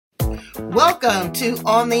Welcome to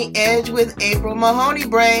On the Edge with April Mahoney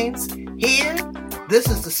Brains. Here, this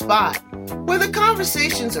is the spot where the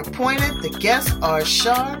conversations are pointed, the guests are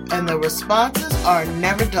sharp, and the responses are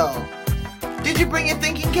never dull. Did you bring your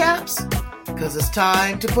thinking caps? Because it's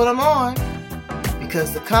time to put them on.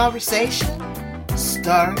 Because the conversation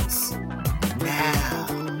starts now.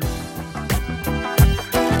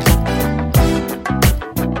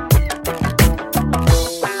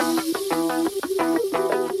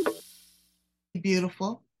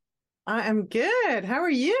 Beautiful. I am good. How are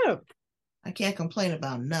you? I can't complain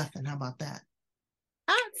about nothing. How about that?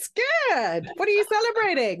 That's good. What are you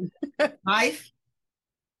celebrating? Life.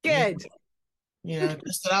 Good.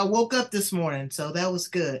 Just that I woke up this morning, so that was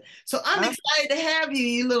good. So I'm excited to have you,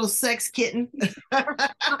 you little sex kitten. I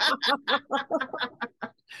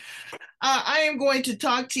am going to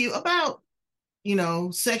talk to you about,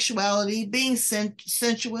 sexuality, being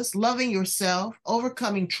sensuous, loving yourself,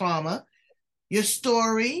 overcoming trauma, your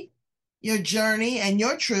story, your journey, and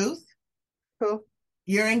your truth. Cool.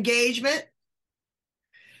 Your engagement,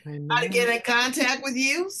 how to get in contact with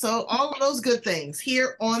you. So all of those good things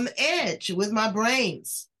here on the edge with my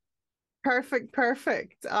brains. Perfect. Right.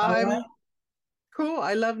 Cool.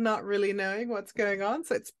 I love not really knowing what's going on,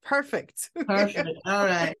 so it's perfect. Perfect. All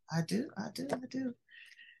right. I do.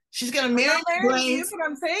 She's gonna marry me, brains. But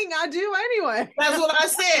I'm saying I do anyway. That's what I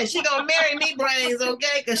said. She's gonna marry me, brains,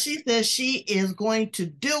 okay? Because she says she is going to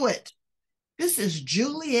do it. This is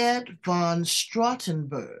Juliette van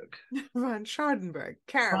Schaardenburg. Van Schaardenburg.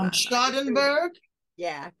 Karaman. Van Schaardenburg?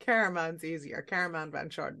 Yeah, Karaman's easier. Karaman van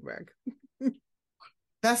Schaardenburg.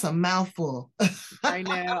 That's a mouthful. I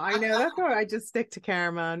know. That's why I just stick to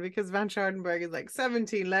Karaman, because Van Schaardenburg is like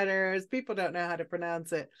 17 letters. People don't know how to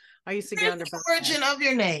pronounce it. I used to get under the origin of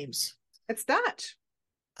your names. It's Dutch.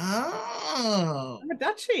 Oh. I'm a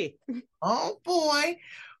Dutchie. Oh boy.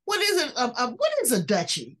 What is it? What is a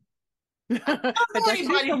Dutchie? I don't know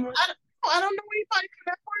anybody from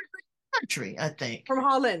that part of the country, I think. From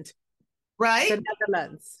Holland. Right? The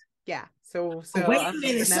Netherlands. Yeah. So wait a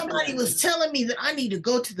minute. Somebody was telling me that I need to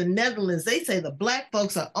go to the Netherlands. They say the black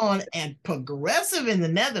folks are on and progressive in the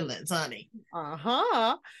Netherlands, honey.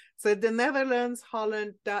 So the Netherlands,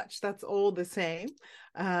 Holland, Dutch, that's all the same.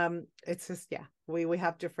 It's just, we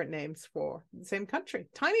have different names for the same country.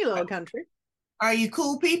 Tiny little country. Are you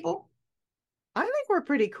cool people? I think we're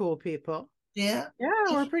pretty cool people. Yeah. Yeah,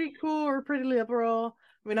 we're pretty cool. We're pretty liberal.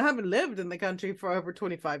 I mean, I haven't lived in the country for over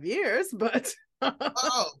 25 years, but no,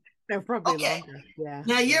 probably longer. Yeah.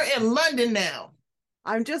 Now you're in London now.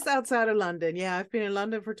 I'm just outside of London. Yeah, I've been in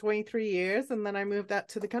London for 23 years, and then I moved out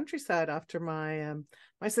to the countryside after my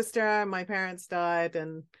my sister and my parents died,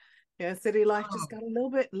 and city life just got a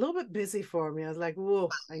little bit busy for me. I was like, whoa,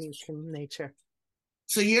 I need some nature.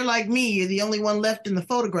 So you're like me. You're the only one left in the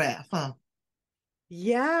photograph, huh?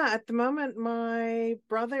 Yeah, at the moment, my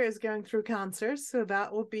brother is going through cancer, so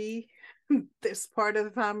that will be this part of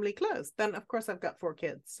the family closed. Then, of course, I've got 4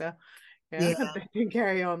 kids, so they can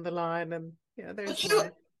carry on the line. And there's you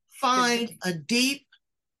find a deep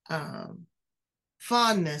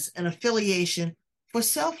fondness and affiliation for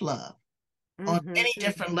self-love on many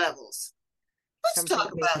different levels. Let's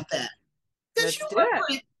talk about that. Because you are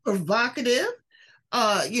pretty provocative.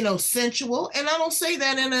 Sensual. And I don't say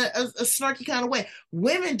that in a snarky kind of way.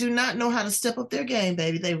 Women do not know how to step up their game,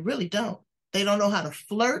 baby. They really don't. They don't know how to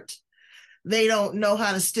flirt. They don't know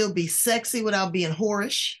how to still be sexy without being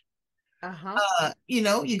whorish.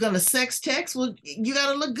 You're going to sex text. Well, you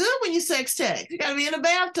got to look good when you sex text. You got to be in a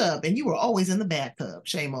bathtub. And you were always in the bathtub.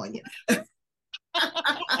 Shame on you.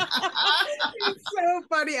 It's so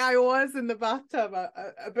funny. I was in the bathtub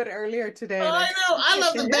a bit earlier today. I know. I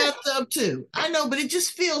love the bathtub too. I know, but it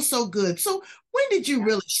just feels so good. So when did you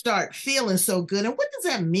really start feeling so good? And what does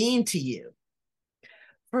that mean to you?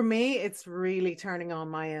 For me, it's really turning on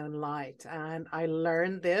my own light. And I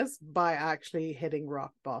learned this by actually hitting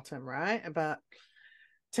rock bottom, right? About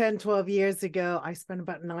 10, 12 years ago, I spent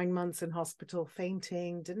about 9 months in hospital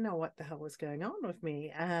fainting, didn't know what the hell was going on with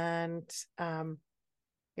me. And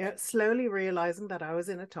slowly realizing that I was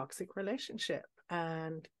in a toxic relationship.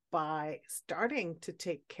 And by starting to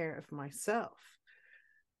take care of myself,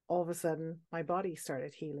 all of a sudden, my body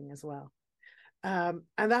started healing as well. And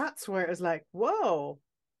that's where it was like, whoa,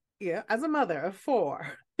 as a mother of 4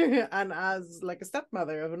 and as like a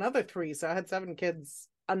stepmother of another 3. So I had 7 kids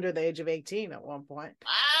under the age of 18 at one point.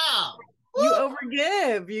 Wow. You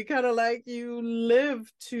overgive. You kind of like, you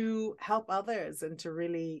live to help others and to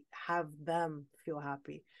really have them feel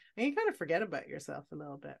happy. and you kind of forget about yourself a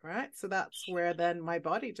little bit, right? So that's where then my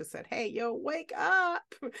body just said, hey, yo, wake up.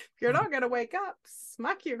 If you're not going to wake up,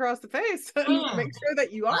 smack you across the face and make sure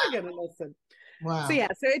that you are going to listen. Wow. So yeah,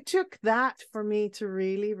 so it took that for me to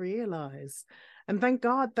really realize. And thank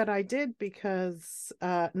God that I did, because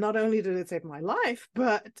not only did it save my life,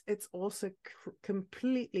 but it's also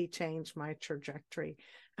completely changed my trajectory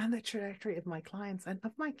and the trajectory of my clients and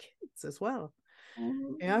of my kids as well.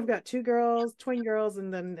 Yeah, I've got 2 girls, twin girls,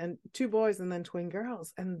 and 2 boys, and then twin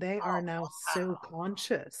girls, and they are now so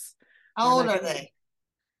conscious. How old are they?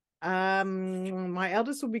 My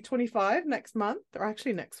eldest will be 25 next month, or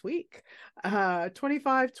actually next week.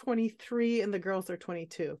 25, 23, and the girls are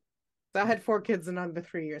 22. So I had 4 kids in under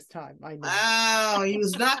 3 years' time. I know. Wow, he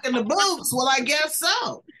was knocking the boots. Well, I guess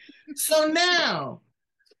so. So now,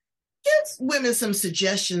 give women some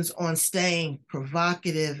suggestions on staying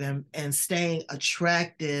provocative and staying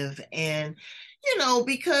attractive. And,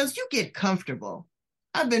 because you get comfortable.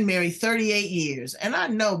 I've been married 38 years, and I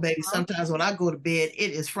know, baby, sometimes when I go to bed,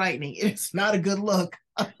 it is frightening. It's not a good look.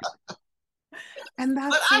 And that's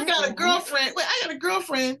but I got a girlfriend. Wait, I got a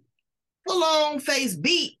girlfriend, full on face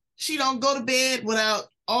beat. She don't go to bed without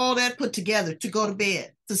all that put together to go to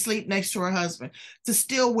bed, to sleep next to her husband, to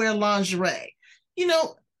still wear lingerie.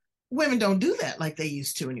 Women don't do that like they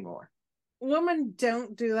used to anymore. Women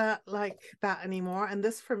don't do that like that anymore. And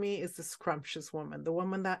this for me is the scrumptious woman, the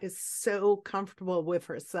woman that is so comfortable with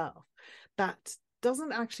herself, that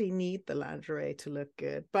doesn't actually need the lingerie to look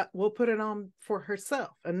good, but will put it on for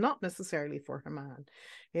herself and not necessarily for her man.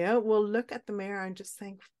 We'll look at the mirror and just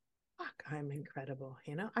think, fuck, I'm incredible.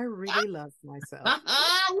 I really love myself.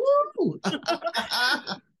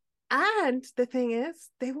 And the thing is,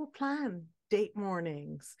 they will plan date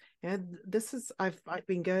mornings. And this is, I've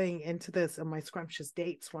been going into this on my Scrumptious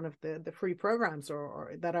Dates, one of the free programs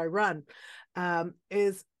or that I run,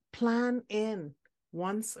 is plan in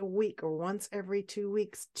once a week or once every 2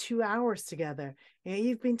 weeks, 2 hours together.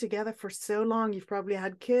 You've been together for so long, you've probably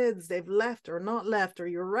had kids, they've left or not left, or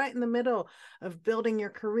you're right in the middle of building your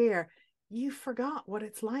career. You forgot what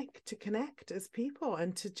it's like to connect as people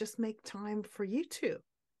and to just make time for you two.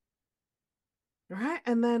 Right.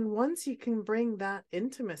 And then once you can bring that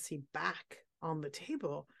intimacy back on the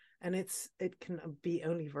table, and it can be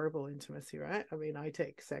only verbal intimacy, right? I mean, I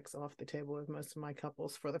take sex off the table with most of my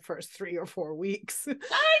couples for the first 3 or 4 weeks.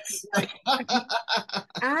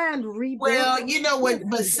 And rebuild. Well, you know what?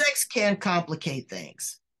 But sex can complicate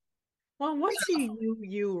things. Well, once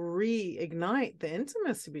you reignite the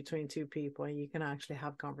intimacy between 2 people, and you can actually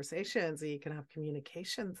have conversations, and you can have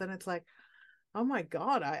communications, and it's like, oh my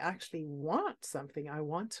God, I actually want something. I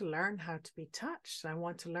want to learn how to be touched. I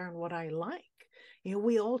want to learn what I like.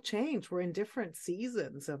 We all change. We're in different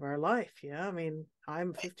seasons of our life. Yeah. I mean,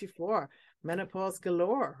 I'm 54, menopause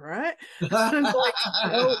galore, right?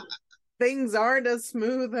 Things aren't as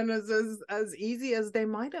smooth and as easy as they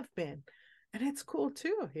might have been. And it's cool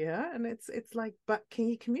too. Yeah. And it's like, but can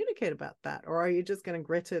you communicate about that? Or are you just going to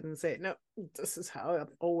grit it and say, no, this is how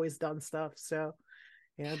I've always done stuff. So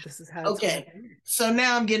this is how. Okay. So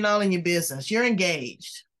now I'm getting all in your business. You're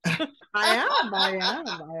engaged. I am.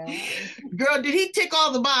 Girl, did he tick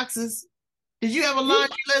all the boxes? Did you have a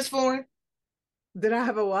laundry list for him? Did I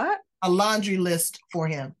have a what? A laundry list for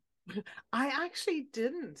him. I actually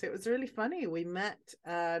didn't. It was really funny. We met.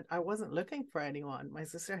 I wasn't looking for anyone. My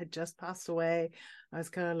sister had just passed away. I was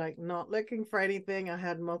kind of like not looking for anything. I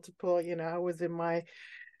had multiple, I was in my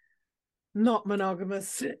not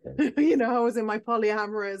monogamous, I was in my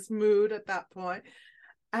polyamorous mood at that point.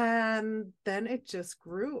 And then it just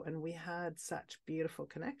grew and we had such beautiful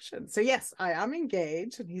connections. So yes, I am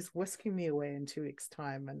engaged and he's whisking me away in 2 weeks'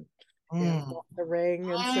 time and got the ring.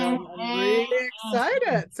 And so I'm really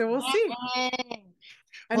excited. So we'll see.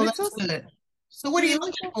 And well, that's good. So what are you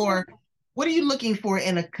looking for? What are you looking for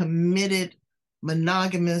in a committed,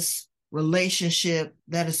 monogamous relationship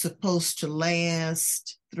that is supposed to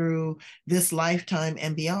last through this lifetime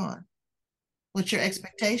and beyond? What's your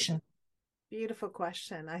expectation? Beautiful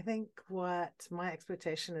question. I think what my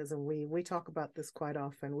expectation is, and we talk about this quite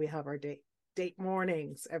often, we have our date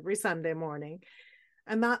mornings every Sunday morning.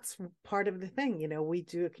 And that's part of the thing, we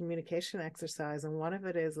do a communication exercise. And one of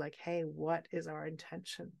it is like, hey, what is our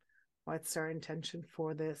intention? What's our intention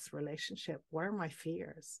for this relationship? What are my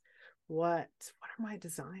fears? What are my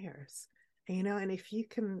desires? And if you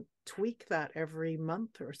can tweak that every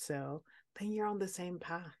month or so, then you're on the same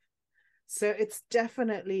path. So it's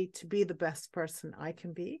definitely to be the best person I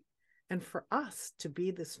can be, and for us to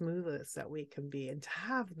be the smoothest that we can be, and to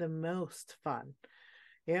have the most fun.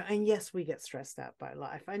 Yeah, and yes, we get stressed out by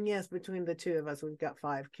life. And yes, between the two of us, we've got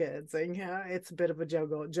 5 kids. And yeah, it's a bit of a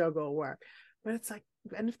juggle work. But it's like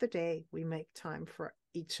end of the day, we make time for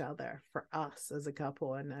each other, for us as a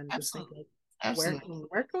couple, and just think Absolutely. like, Absolutely.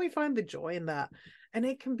 where can we find the joy in that? And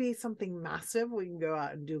it can be something massive. We can go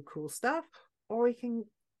out and do cool stuff, or we can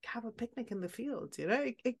have a picnic in the fields, you know?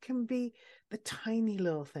 It can be the tiny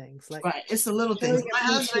little things, like Right. It's the little things.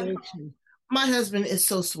 showing appreciation. My husband is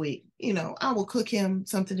so sweet. I will cook him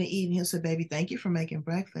something to eat and he'll say, baby, thank you for making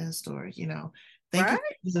breakfast, or, thank you Right?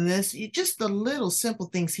 for doing this. Just the little simple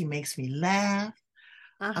things. He makes me laugh.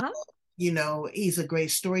 Uh, Uh-huh. he's a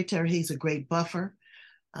great storyteller. He's a great buffer.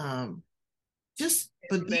 Um, but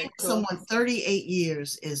being Isn't it with cool? someone 38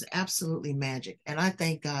 years is absolutely magic. And I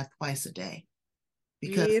thank God twice a day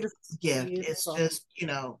because Beautiful, it's a gift. It's beautiful. just,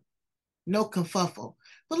 no confuffle.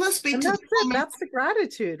 But let's speak And to the that's it. woman. That's the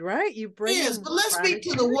gratitude, right? You bring Yes, in but let's speak to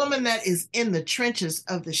the gratitude. woman that is in the trenches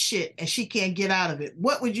of the shit and she can't get out of it.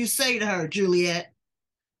 What would you say to her, Juliette?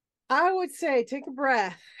 I would say take a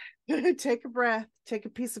breath. Take a breath. Take a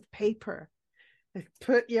piece of paper.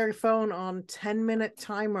 Put your phone on 10-minute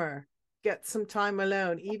timer. Get some time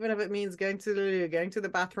alone, even if it means going to the loo, going to the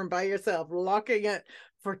bathroom by yourself, locking it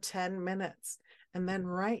for 10 minutes. And then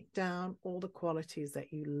write down all the qualities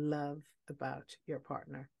that you love about your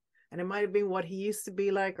partner. And it might have been what he used to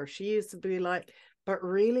be like or she used to be like, but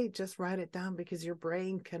really just write it down, because your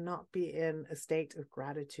brain cannot be in a state of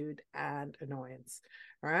gratitude and annoyance.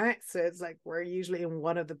 All right. So it's like we're usually in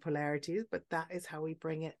one of the polarities, but that is how we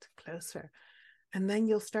bring it closer. And then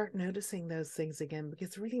you'll start noticing those things again,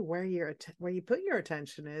 because really where you put your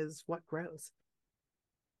attention is what grows.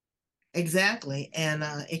 Exactly. And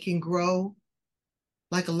it can grow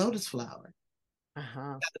like a lotus flower. Uh-huh.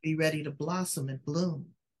 Got to be ready to blossom and bloom.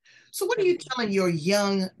 So, what are you telling your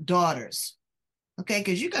young daughters? Okay,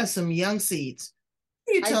 because you got some young seeds.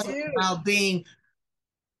 What are you I telling them do. about being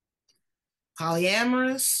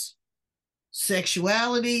polyamorous,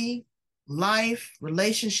 sexuality, life,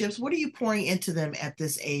 relationships? What are you pouring into them at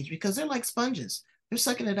this age? Because they're like sponges, they're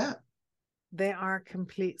sucking it up. They are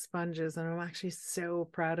complete sponges, and I'm actually so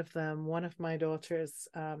proud of them. One of my daughters,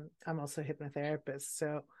 I'm also a hypnotherapist,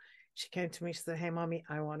 so she came to me. She said, "Hey, mommy,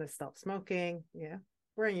 I want to stop smoking." Yeah,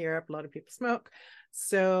 we're in Europe, a lot of people smoke,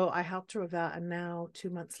 so I helped her with that. And now, 2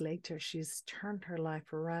 months later, she's turned her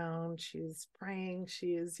life around. She's praying.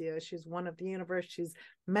 She's one of the universe. She's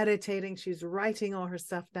meditating. She's writing all her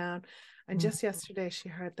stuff down. And just yesterday, she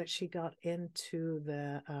heard that she got into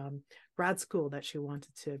the grad school that she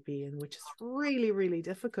wanted to be in, which is really, really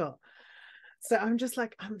difficult. So I'm just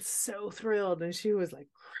like, I'm so thrilled. And she was like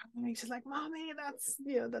crying. She's like, "Mommy, that's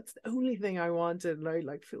the only thing I wanted." And I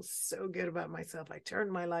like feel so good about myself. I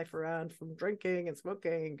turned my life around from drinking and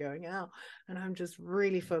smoking and going out. And I'm just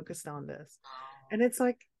really focused on this. And it's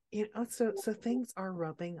like, so things are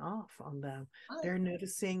rubbing off on them. Right, They're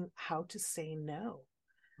noticing how to say no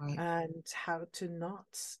right. and how to not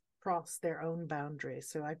cross their own boundaries.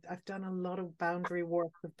 So I've done a lot of boundary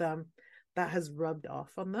work with them that has rubbed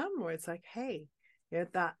off on them, where it's like, hey,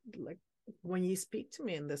 that like when you speak to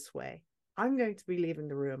me in this way, I'm going to be leaving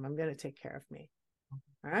the room. I'm going to take care of me.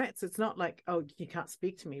 All right. So it's not like, oh, you can't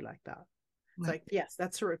speak to me like that. It's Right. like, yes,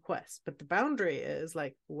 that's a request. But the boundary is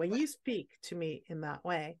like, when you speak to me in that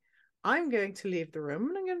way, I'm going to leave the room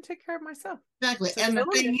and I'm going to take care of myself. Exactly. So And the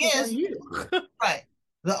the thing onus is on is, you. right,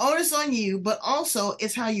 the onus on you, but also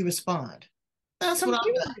it's how you respond. That's what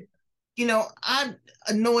I've done. Completely. I'm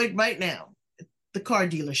annoyed right now. The car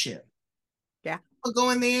dealership. Yeah. I'll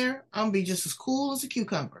go in there, I'm gonna be just as cool as a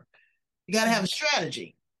cucumber. You got to have a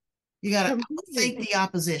strategy. You got to Completely. think the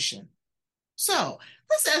opposition. So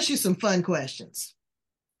let's ask you some fun questions.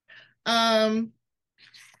 Um,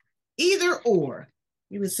 either or.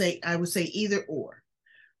 I would say either or.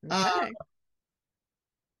 Uh, Okay.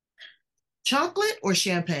 chocolate or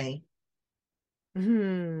champagne?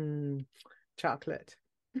 Hmm. Chocolate.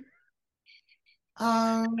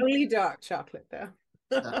 Um, Only dark chocolate though.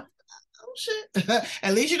 oh shit.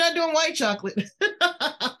 At least you're not doing white chocolate.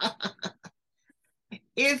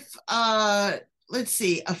 If let's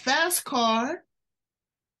see, a fast car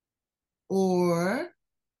or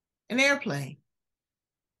an airplane.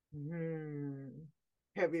 Hmm.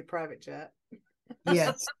 Heavy private jet.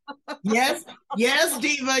 Yes. Yes. Yes,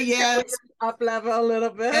 Diva. Yes. Up level a little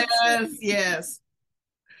bit. Yes. Yes.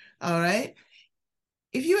 All right.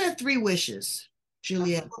 If you had three wishes,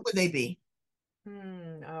 Juliet, Uh-huh. what would they be?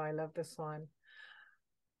 Oh, I love this one.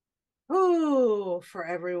 Oh, for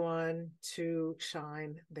everyone to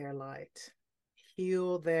shine their light,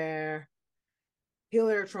 heal their heal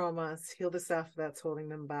their traumas, heal the stuff that's holding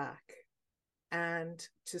them back, and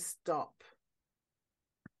to stop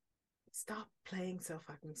stop playing so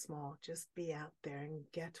fucking small. Just be out there and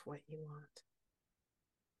get what you want.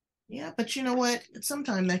 Yeah, but you know what?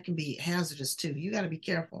 Sometimes that can be hazardous too. You got to be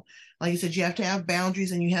careful. Like you said, you have to have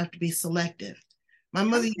boundaries and you have to be selective. My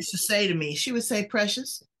mother used to say to me, she would say,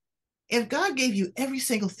 Precious, if God gave you every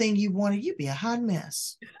single thing you wanted, you'd be a hot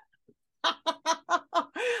mess.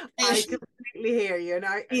 I completely hear you. And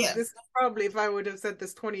yeah, this is probably, if I would have said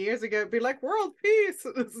this 20 years ago, it'd be like world peace.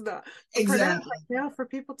 It's not. But exactly. for now, for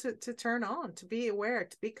people to turn on, to be aware,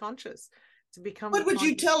 to be conscious, to become. What would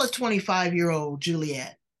you tell a 25-year-old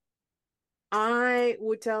Juliette? I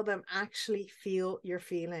would tell them, actually feel your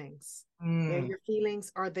feelings. Your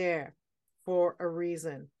feelings are there for a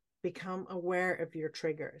reason. Become aware of your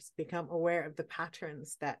triggers. Become aware of the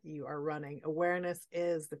patterns that you are running. Awareness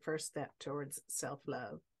is the first step towards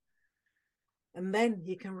self-love. And then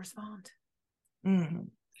you can respond.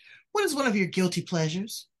 What is one of your guilty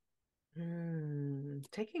pleasures?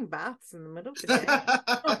 Taking baths in the middle of the day.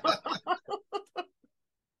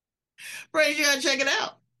 Right, you gotta check it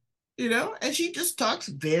out. And she just talks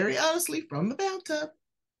very honestly from the bathtub.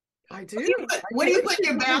 I do. What do you put in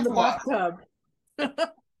your bath water?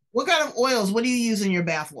 What kind of oils? What do you use in your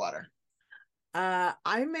bath water?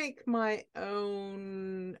 I make my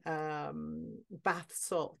own bath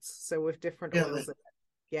salts, so with different oils.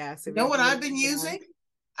 Yeah. So you know what I've been using?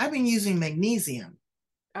 I've been using magnesium.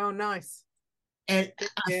 Oh, nice. And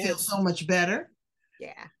I feel so much better.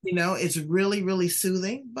 Yeah. It's really, really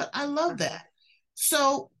soothing, but I love that.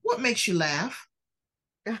 So what makes you laugh?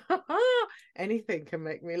 Anything can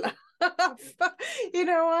make me laugh. You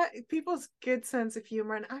know what? People's good sense of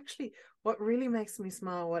humor. And actually, what really makes me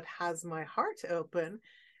smile, what has my heart open,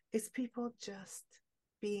 is people just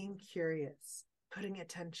being curious, putting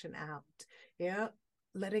attention out. Yeah.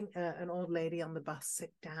 Letting an old lady on the bus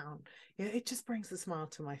sit down. Yeah, it just brings a smile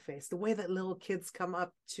to my face. The way that little kids come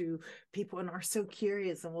up to people and are so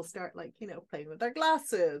curious and will start playing with their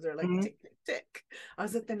glasses or tick, tick, tick. I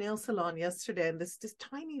was at the nail salon yesterday and this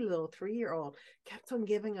tiny little 3-year-old kept on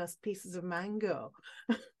giving us pieces of mango.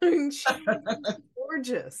 And she was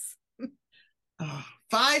gorgeous.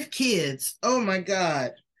 5 kids. Oh my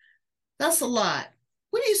God. That's a lot.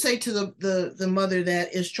 What do you say to the mother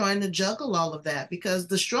that is trying to juggle all of that? Because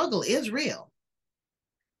the struggle is real.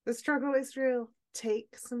 The struggle is real.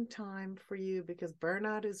 Take some time for you, because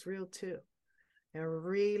burnout is real too. And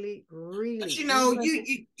really, really. But you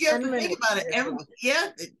have to think about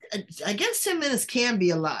it. I guess 10 minutes can be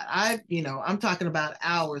a lot. I'm talking about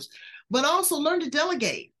hours, but also learn to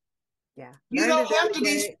delegate. Yeah. You don't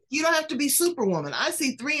have to be superwoman. I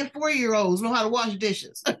see 3 and 4-year-olds know how to wash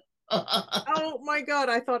dishes. Oh my God,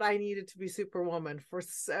 I thought I needed to be superwoman for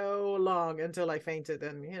so long until I fainted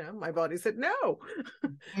and my body said no.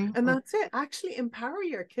 And that's it. Actually empower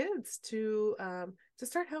your kids to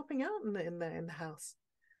start helping out in the house.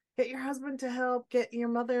 Get your husband to help, get your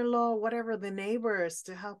mother-in-law, whatever, the neighbors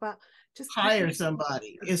to help out. Just hire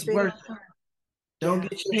somebody. It's worth it. Don't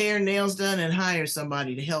get your hair and nails done and hire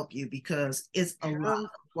somebody to help you, because it's a lot of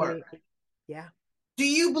work. Yeah. Do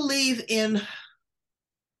you believe in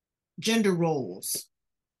gender roles?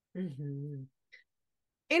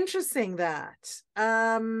 Interesting that.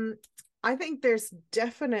 I think there's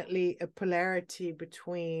definitely a polarity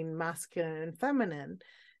between masculine and feminine,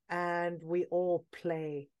 and we all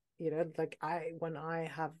play, when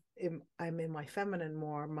I'm in my feminine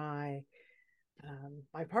more, my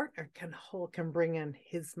partner can bring in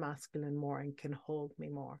his masculine more and can hold me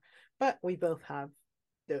more, but we both have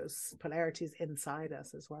those polarities inside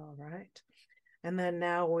us as well, right? And then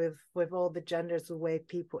now with all the genders, the way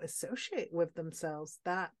people associate with themselves,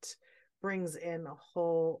 that brings in a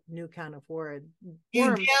whole new kind of word.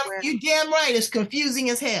 You damn right. It's confusing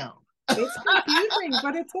as hell. It's confusing,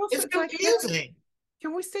 but it's also confusing.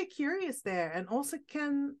 Can we stay curious there? And also,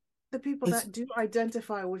 can the people that do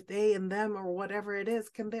identify with they and them or whatever it is,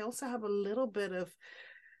 can they also have a little bit of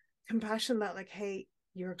compassion that hey,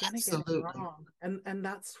 you're gonna get it wrong, and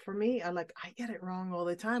that's for me. I get it wrong all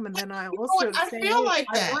the time, and then I also feel like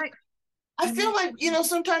that. I feel like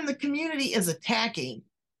sometimes the community is attacking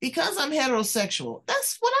because I'm heterosexual.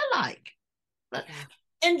 That's what I like.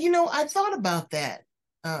 And I thought about that,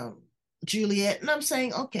 Juliette, and I'm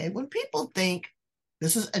saying, okay, when people think,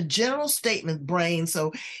 this is a general statement, brain.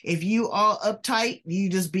 So if you are uptight, you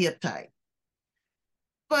just be uptight.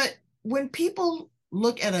 But when people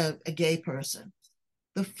look at a gay person,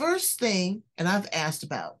 the first thing, and I've asked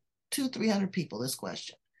about 200-300 people this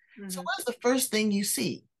question. So what is the first thing you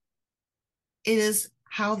see? It is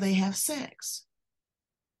how they have sex.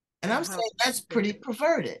 And I'm saying that's pretty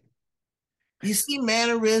perverted. You see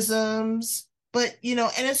mannerisms, But, you know,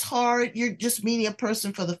 and it's hard. You're just meeting a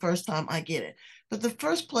person for the first time. I get it. But the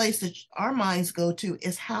first place that our minds go to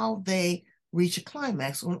is how they reach a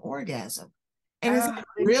climax or an orgasm. And is that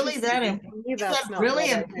really that important? Is that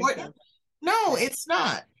really important? No, it's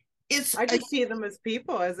not. I just see them as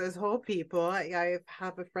people, as whole people. I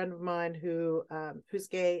have a friend of mine who's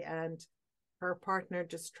gay, and her partner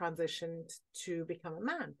just transitioned to become a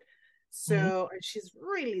man. So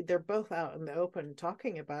they're both out in the open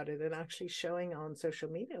talking about it and actually showing on social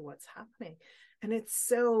media what's happening. And it's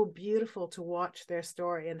so beautiful to watch their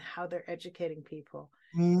story and how they're educating people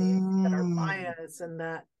that are biased and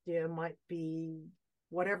that, you know, might be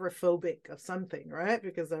whatever phobic of something, right?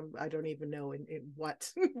 Because I don't even know in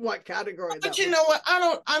what what category. But you know what?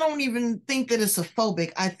 I don't even think that it's a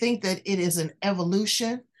phobic. I think that it is an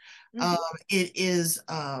evolution. It is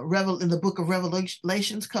in the book of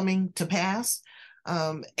Revelations coming to pass.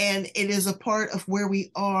 And it is a part of where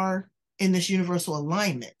we are in this universal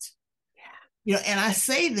alignment. Yeah. You know, and I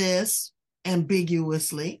say this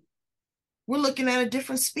ambiguously. We're looking at a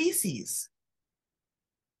different species.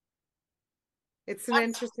 It's an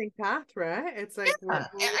interesting path, right? It's like,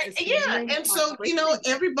 and so, you know,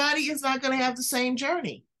 everybody is not going to have the same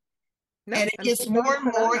journey. And it gets more and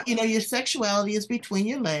more, you know, your sexuality is between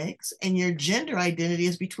your legs and your gender identity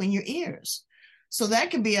is between your ears. So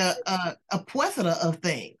that can be a plethora of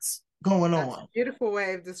things going on. A beautiful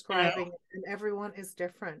way of describing it. And everyone is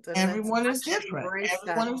different. And everyone is different.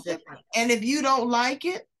 And if you don't like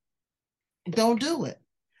it, don't do it.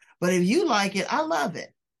 But if you like it, I love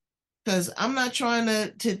it. Because I'm not trying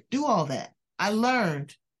to do all that. I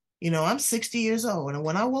learned, you know, I'm 60 years old. And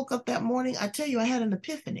when I woke up that morning, I tell you, I had an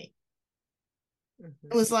epiphany.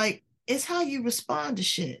 It was like, it's how you respond to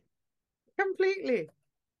shit. Completely. It's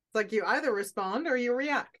like you either respond or you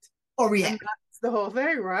react. And that's the whole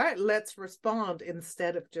thing, right? Let's respond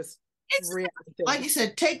instead of just reacting. Like you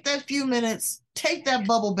said, take that few minutes, take that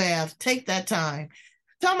bubble bath, take that time.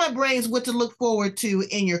 Tell my brains what to look forward to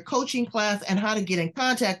in your coaching class and how to get in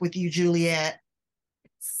contact with you, Juliette.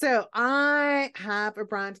 So I have a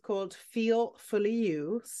brand called Feel Fully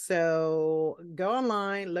You. So go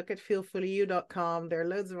online, look at feelfullyyou.com. There are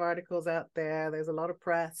loads of articles out there. There's a lot of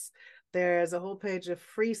press. There's a whole page of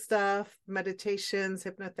free stuff, meditations,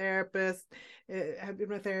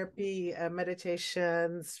 hypnotherapy,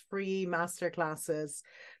 meditations, free master classes.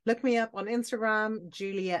 Look me up on Instagram,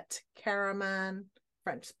 Juliette Karaman,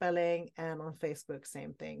 French spelling, and on Facebook,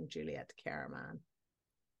 same thing, Juliette Karaman.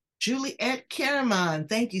 Juliette Karaman,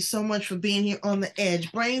 thank you so much for being here on The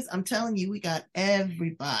Edge. Brains, I'm telling you, we got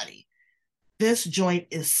everybody. This joint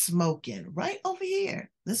is smoking right over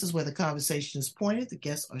here. This is where the conversation is pointed. The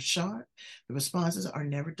guests are sharp. The responses are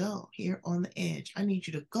never dull here on The Edge. I need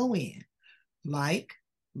you to go in, like,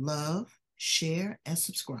 love, share, and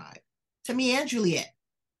subscribe to me and Juliette.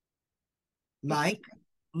 Like,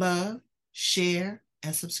 love, share,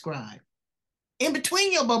 and subscribe. In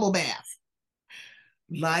between your bubble bath.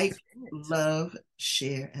 Like, love,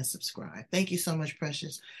 share, and subscribe. Thank you so much,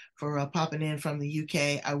 Precious, for popping in from the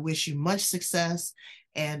UK. I wish you much success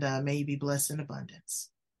and may you be blessed in abundance.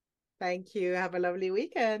 Thank you. Have a lovely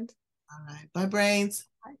weekend. All right. Bye, Brains.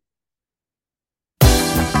 Bye.